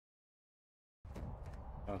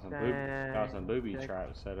Got some booby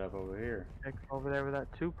traps set up over here. Check over there with that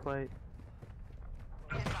 2-plate.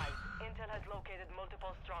 Intel has located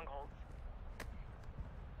multiple strongholds.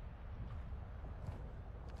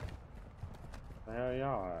 The hell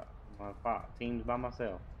y'all at? My 5 teams by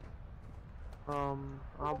myself.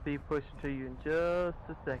 I'll be pushing to you in just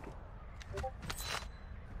a second.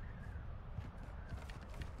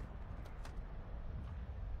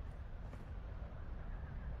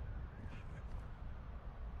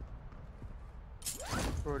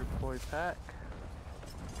 For deploy pack.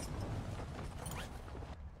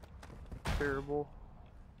 Terrible.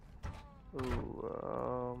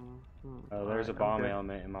 Ooh, Oh, there's a bomb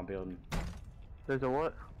element in my building. There's a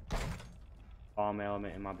what? Bomb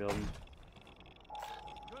element in my building.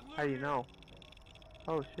 How do you know?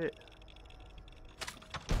 Oh shit.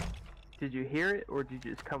 Did you hear it or did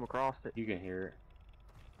you just come across it? You can hear it.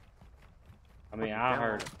 I mean, I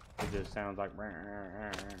heard it. It just sounds like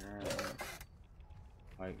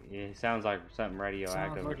it sounds like something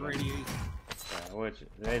radioactive. Sounds like radiation. Yeah, which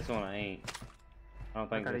this one ain't. I don't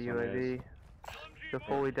think I got this a one UAV. is. The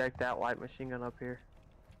fully decked out light machine gun up here.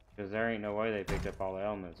 Cause there ain't no way they picked up all the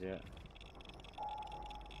elements yet.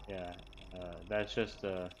 Yeah, that's just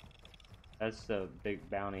that's the big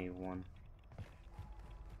bounty one.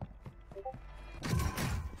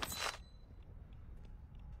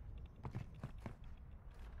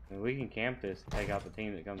 I mean, we can camp this and take out the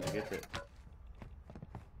team that comes and gets it.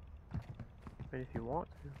 I mean, if you want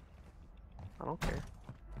to. I don't care.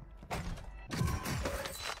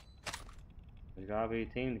 There's gotta be a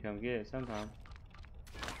team to come get it sometime.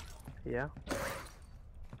 Yeah.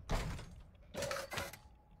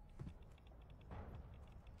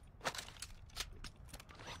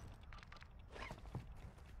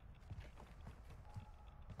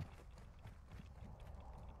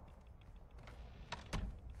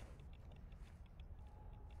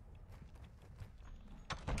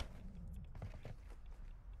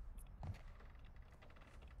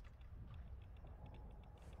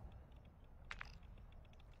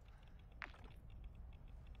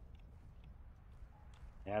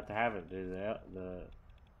 You have to have it, dude. The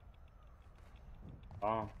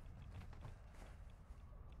bomb.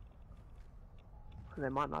 They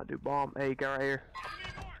might not do bomb. Hey, guy right here.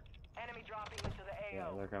 Enemy dropping into the Yeah,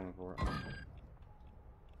 AO. they're coming for it.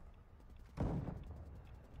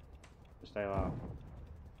 Just stay alive.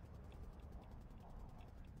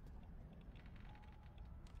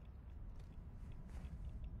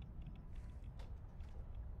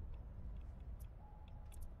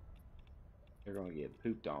 They're gonna get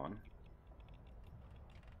pooped on.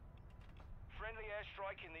 Friendly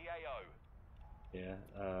airstrike in the AO. Yeah,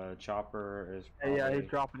 chopper is probably... Hey, yeah, he's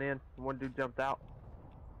dropping in. One dude jumped out.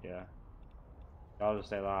 Yeah. Y'all just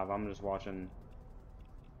stay alive. I'm just watching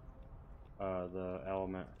the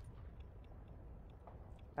element.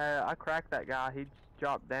 I cracked that guy. He just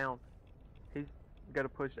dropped down. He's gonna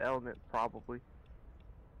push the element probably.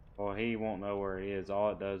 Well, he won't know where he is.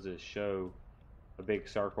 All it does is show a big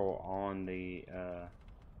circle on the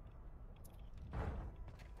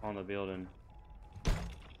building.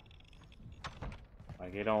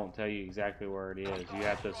 Like, it don't tell you exactly where it is. You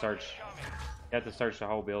have to search. You have to search the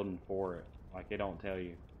whole building for it. Like, it don't tell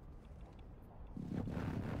you.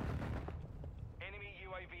 Enemy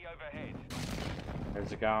UAV overhead.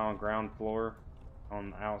 There's a guy on ground floor,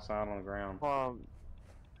 on the outside on the ground.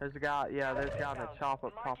 There's a guy. Yeah, there's a guy that chop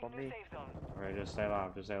up top on me. Alright, just stay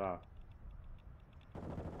alive. Just stay alive.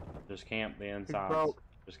 Just camp the insides. broke.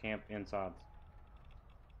 Just camp insides.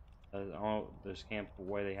 Just camp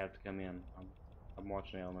where they have to come in. I'm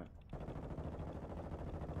watching the element.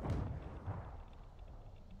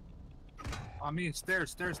 I mean,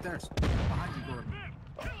 stairs. Behind you, Gordon.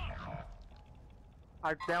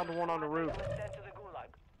 I downed the one on the roof.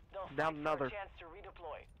 Down another.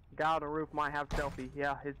 Guy on the roof might have selfie.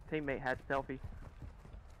 Yeah, his teammate had selfie.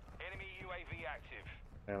 Enemy UAV active.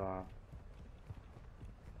 Stay alive.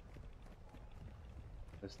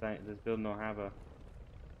 This building don't have a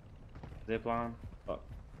zip line. Fuck.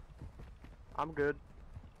 I'm good.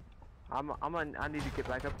 I need to get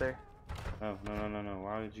back up there. No.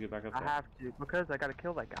 Why did you get back up there? I have to because I gotta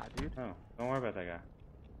kill that guy, dude. No, don't worry about that guy.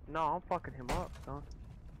 No, I'm fucking him up, son.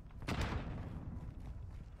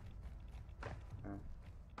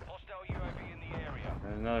 Hostile UAV in the area.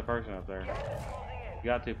 There's another person up there. You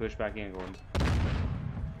got to push back in, Gordon.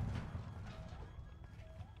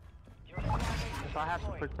 If I have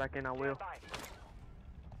to push back in, I will.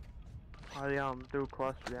 I threw a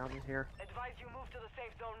cluster down in here. Advise you move to the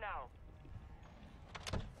safe zone now.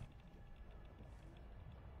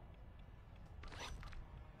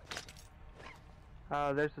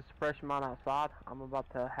 There's a suppression mine outside. I'm about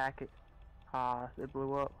to hack it. It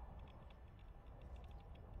blew up.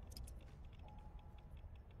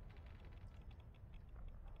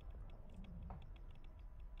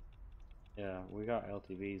 Yeah, we got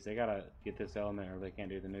LTVs. They gotta get this element or they can't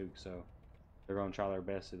do the nuke, so they're gonna try their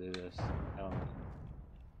best to do this element.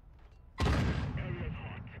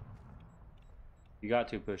 You got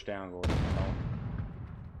to push down, Gordon.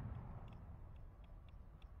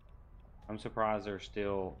 I'm surprised they're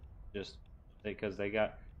still just because they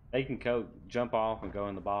can jump off and go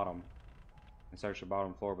in the bottom and search the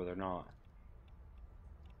bottom floor, but they're not.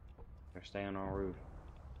 They're staying on roof.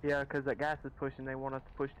 Yeah, because that gas is pushing. They want us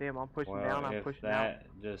to push them. I'm pushing down. I'm pushing down.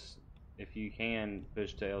 Just if you can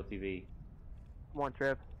push to LTV. Come on,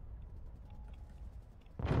 Trev.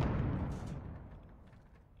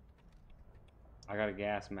 I got a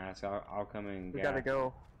gas mask. I'll come in. We gotta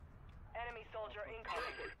go. Enemy soldier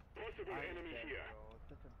incoming. Possible enemy here.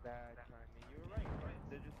 Such a bad timing. You're right.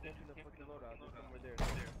 They're just taking the fucking loadout. There's somewhere there.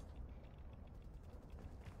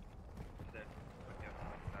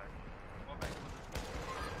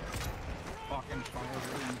 Fucking fire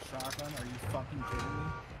shotgun? Are you fucking kidding me?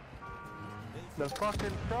 The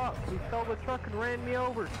fucking truck. He stole the truck and ran me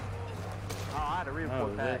over. Oh, I had to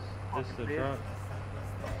report that. This is the truck.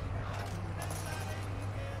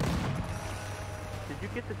 Did you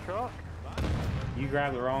get the truck? You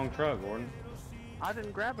grabbed the wrong truck, Gordon. I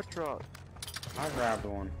didn't grab a truck. I grabbed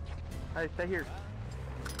one. Hey, stay here.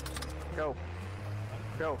 Go.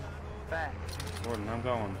 Go. Back. Gordon, I'm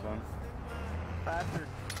going, son. Faster.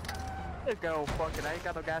 Let's go. Fuck it. I ain't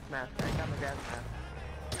got no gas mask. I ain't got no gas mask.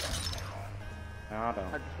 No, I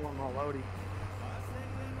don't. I just want my loadie.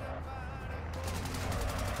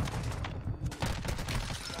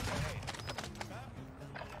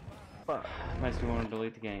 Fuck. Makes me want to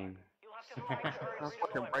delete the game. I'll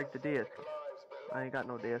fucking break the disc. I ain't got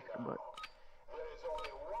no disc, but.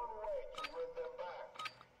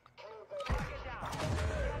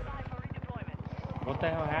 What the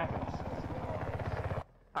hell happened?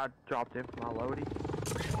 I dropped in for my loadie.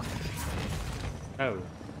 Oh.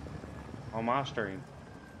 On my stream.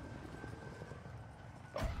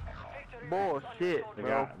 Bullshit,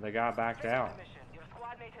 bro. The guy backed out.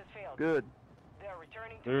 Good.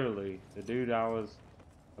 Literally, the dude I was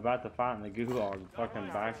about to fight in the gulag fucking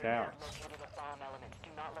backed out.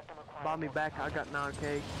 Buy me back, I got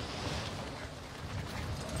 9K.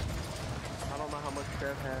 I don't know how much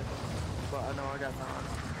Trev has, but I know I got 9.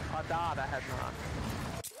 I died, I had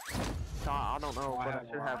 9. So I don't know, but I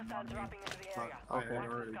should have. But I had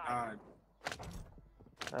already died.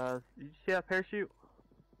 Did you see that parachute?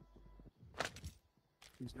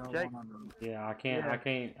 He's got Jake? one on Yeah, I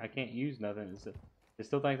can't use nothing. It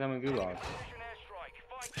still thinks I'm in gulag.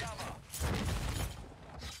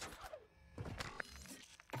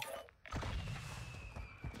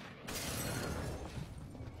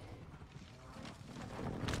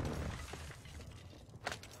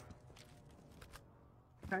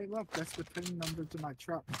 Hey, look, that's the PIN number to my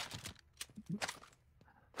truck.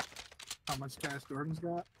 How much cash Gordon's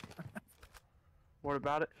got? What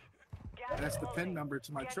about it? That's the PIN number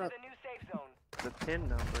to my truck. The PIN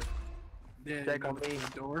number. Yeah, Check on me.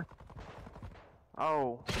 the door.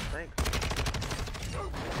 Oh, thanks.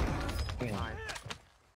 Nice.